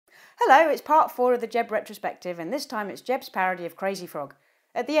Hello, it's part 4 of the Jeb Retrospective, and this time it's Jeb's parody of Crazy Frog.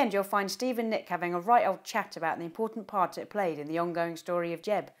 At the end, you'll find Steve and Nick having a right old chat about the important part it played in the ongoing story of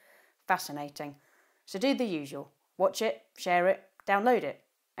Jeb. Fascinating. So do the usual. Watch it, share it, download it.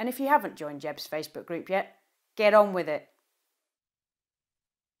 And if you haven't joined Jeb's Facebook group yet, get on with it.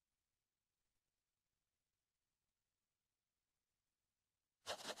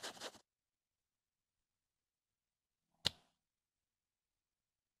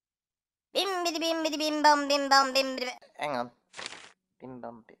 Bim bidi bim bidi bim bum bim bum bim bidi. Hang on. Bim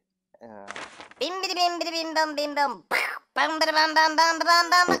bum bim. Bim bidi bim bidi bim bum bim bum. Bum bidi bum bum bum bum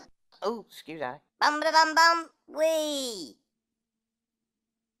bum. Oh, excuse me. Bum bidi bum bum. Wee.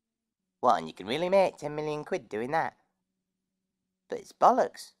 What, and you can really make 10 million quid doing that? But it's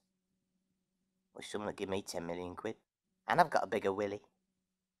bollocks. Well, someone will give me 10 million quid. And I've got a bigger willy.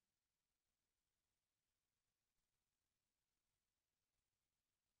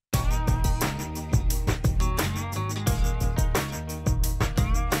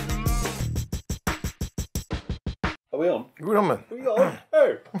 Are we on? Good on, man. Are we on?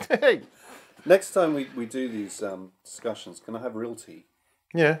 Oh! Hey. Next time we do these discussions, can I have real tea?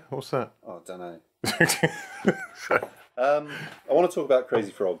 Yeah, what's that? Oh, I don't know. I want to talk about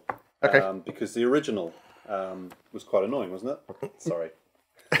Crazy Frog. Okay. Because the original was quite annoying, wasn't it? Sorry.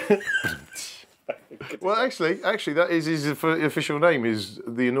 Well, actually, that is his official name, is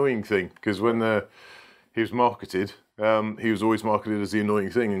The Annoying Thing, because when he was marketed, he was always marketed as The Annoying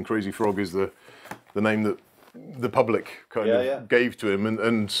Thing, and Crazy Frog is the name that the public kind of gave to him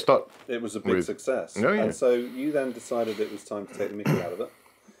and stuck. It was a big success. Oh, yeah. And so you then decided it was time to take the mickey out of it,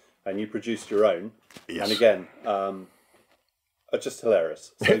 and you produced your own. Yes. And again, are just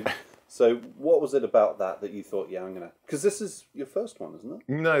hilarious. So what was it about that you thought, yeah, I'm going to... Because this is your first one, isn't it?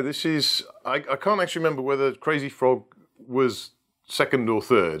 No, this is... I can't actually remember whether Crazy Frog was second or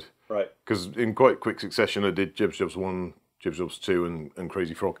third. Right. Because in quite quick succession, I did Jeb's Jobs 1, Jeb's Jobs 2 and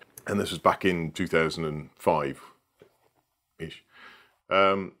Crazy Frog. And this was back in 2005-ish.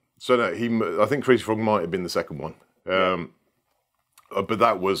 So no, I think Crazy Frog might have been the second one. But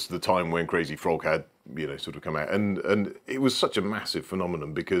that was the time when Crazy Frog had, sort of come out. And it was such a massive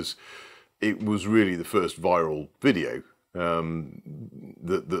phenomenon because it was really the first viral video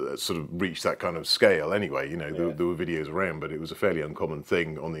that sort of reached that kind of scale anyway. There were videos around, but it was a fairly uncommon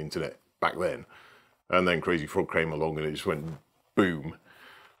thing on the internet back then. And then Crazy Frog came along and it just went boom.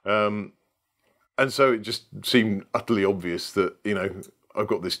 And so it just seemed utterly obvious that, I've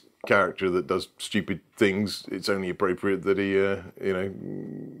got this character that does stupid things. It's only appropriate that he,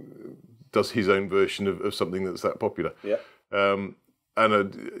 does his own version of something that's that popular. Yeah. And I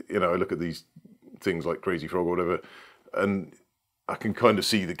look at these things like Crazy Frog or whatever, and I can kind of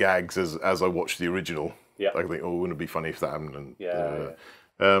see the gags as I watch the original. Yeah. I think, wouldn't it be funny if that happened?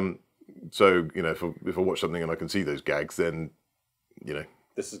 And, so if I watch something and I can see those gags, then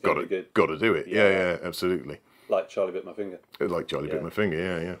this is got to be good. Got to do it. Yeah, absolutely. Like Charlie Bit My Finger. Like Charlie Bit My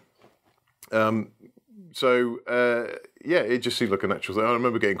Finger. Yeah. It just seemed like a natural thing. I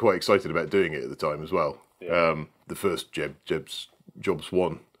remember getting quite excited about doing it at the time as well. Yeah. The first Jeb's Jobs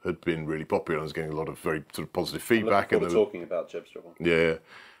 1 had been really popular, and I was getting a lot of very sort of positive feedback. And talking about Jeb's Jobs 1. Yeah, and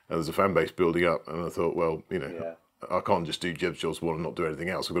there's a fan base building up, and I thought, well, I can't just do Jeb's Jobs 1 and not do anything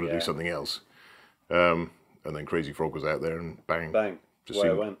else. I've got to do something else. And then Crazy Frog was out there, and bang. Just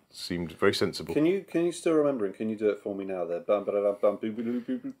seemed very sensible. Can you still remember him? Can you do it for me now? There.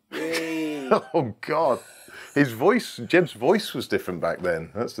 Oh God, Jeb's voice was different back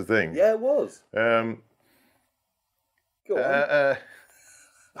then. That's the thing. Yeah, it was. Go on.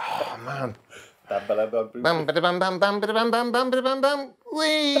 Oh man.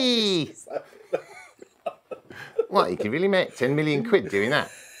 Wee. What? You can really make 10 million quid doing that,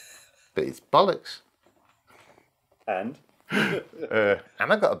 but it's bollocks. And I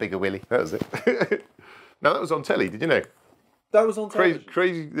got a bigger willy. That was it. No, that was on telly. Did you know? That was on television.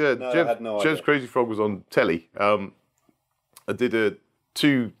 Crazy. Yeah, no, I had no idea. Jeb's Crazy Frog was on telly. I did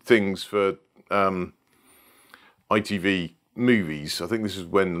 2 things for ITV movies. I think this is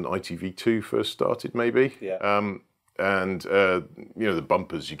when ITV2 first started, maybe. Yeah. And the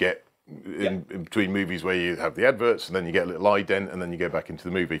bumpers you get in between movies where you have the adverts and then you get a little ident and then you go back into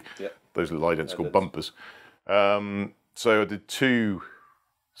the movie. Yeah. Those little idents called bumpers. So I did 2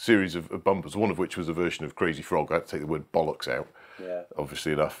 series of bumpers, one of which was a version of Crazy Frog. I had to take the word bollocks out,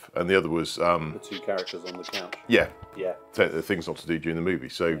 obviously enough. And the other was... the 2 characters on the couch. Yeah. Things not to do during the movie.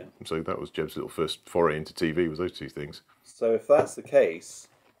 So that was Jeb's little first foray into TV, was those 2 things. So if that's the case,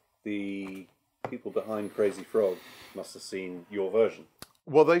 the people behind Crazy Frog must have seen your version.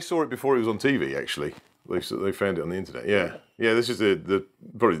 Well, they saw it before it was on TV, actually. They found it on the internet. Yeah. This is the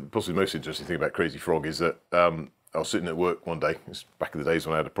probably possibly the most interesting thing about Crazy Frog is that I was sitting at work one day. It's back in the days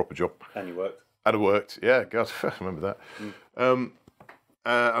when I had a proper job. And you worked. And I worked. Yeah, God, I remember that. And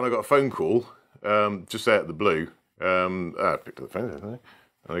I got a phone call just out of the blue. I picked up the phone, and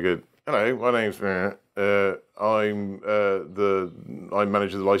I go, "Hello, my name's I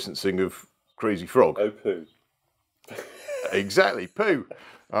manage the licensing of Crazy Frog." Oh, poo. Exactly, poo.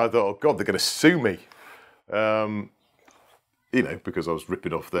 I thought, oh God, they're going to sue me. Because I was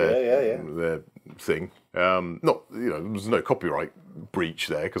ripping off their thing. Not, there was no copyright breach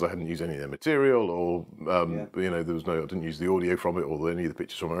there because I hadn't used any of their material, or there was I didn't use the audio from it or any of the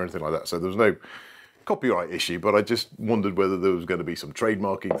pictures from it or anything like that. So there was no copyright issue. But I just wondered whether there was going to be some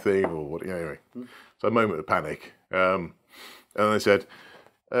trademarking thing or what. Anyway, so a moment of panic, and they said,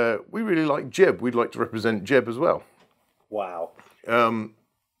 "We really like Jeb. We'd like to represent Jeb as well." Wow.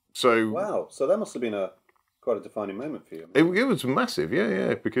 So that must have been quite a defining moment for you. It was massive,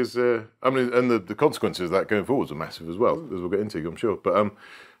 because and the consequences of that going forwards are massive as well, as we'll get into, I'm sure. But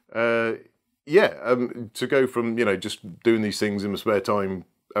to go from just doing these things in my spare time,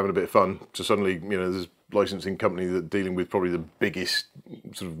 having a bit of fun, to suddenly there's a licensing company that dealing with probably the biggest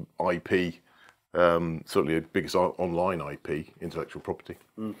sort of IP, certainly the biggest online IP, intellectual property.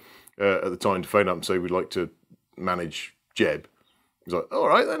 At the time, to phone up and say we'd like to manage Jeb. He's like, all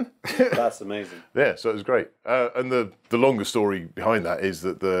right then. That's amazing. Yeah, so it was great. And the longer story behind that is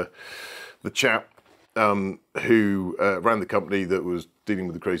that the chap who ran the company that was dealing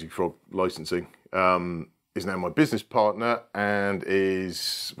with the Crazy Frog licensing is now my business partner, and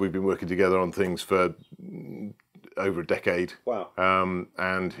we've been working together on things for over a decade. Wow.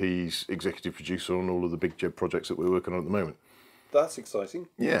 And he's executive producer on all of the big Jeb projects that we're working on at the moment. That's exciting.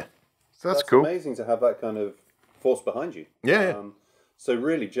 Yeah. So that's cool. Amazing to have that kind of force behind you. Yeah. So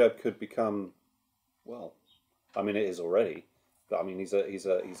really, Jeb could become, well, I mean, it is already. But I mean, he's a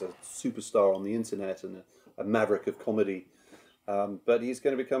superstar on the internet and a maverick of comedy. But he's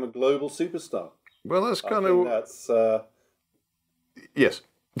going to become a global superstar. Well, that's kind of. That's. Yes.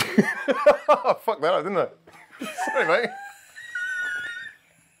 Fuck that, didn't I? Sorry, mate.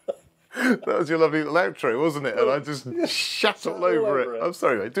 That was your lovely little outro, wasn't it? And I just shat all over it. I'm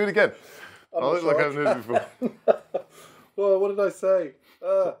sorry, mate. Do it again. I look like I haven't heard it before. Well, what did I say?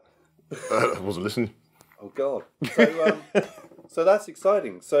 I wasn't listening. Oh God! So that's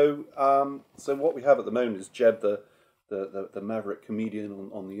exciting. So what we have at the moment is Jeb, the maverick comedian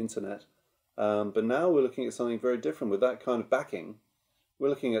on the internet. But now we're looking at something very different with that kind of backing. We're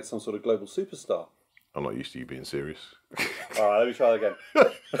looking at some sort of global superstar. I'm not used to you being serious. All right, let me try that again.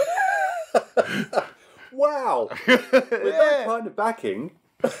 Wow! With that kind of backing,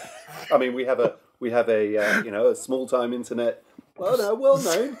 I mean, we have a small time internet. Well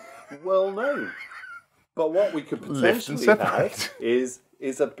known. But what we could potentially have is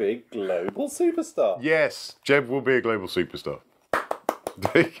a big global superstar. Yes, Jeb will be a global superstar.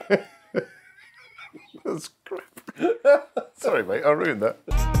 That's crap. Sorry, mate, I ruined that.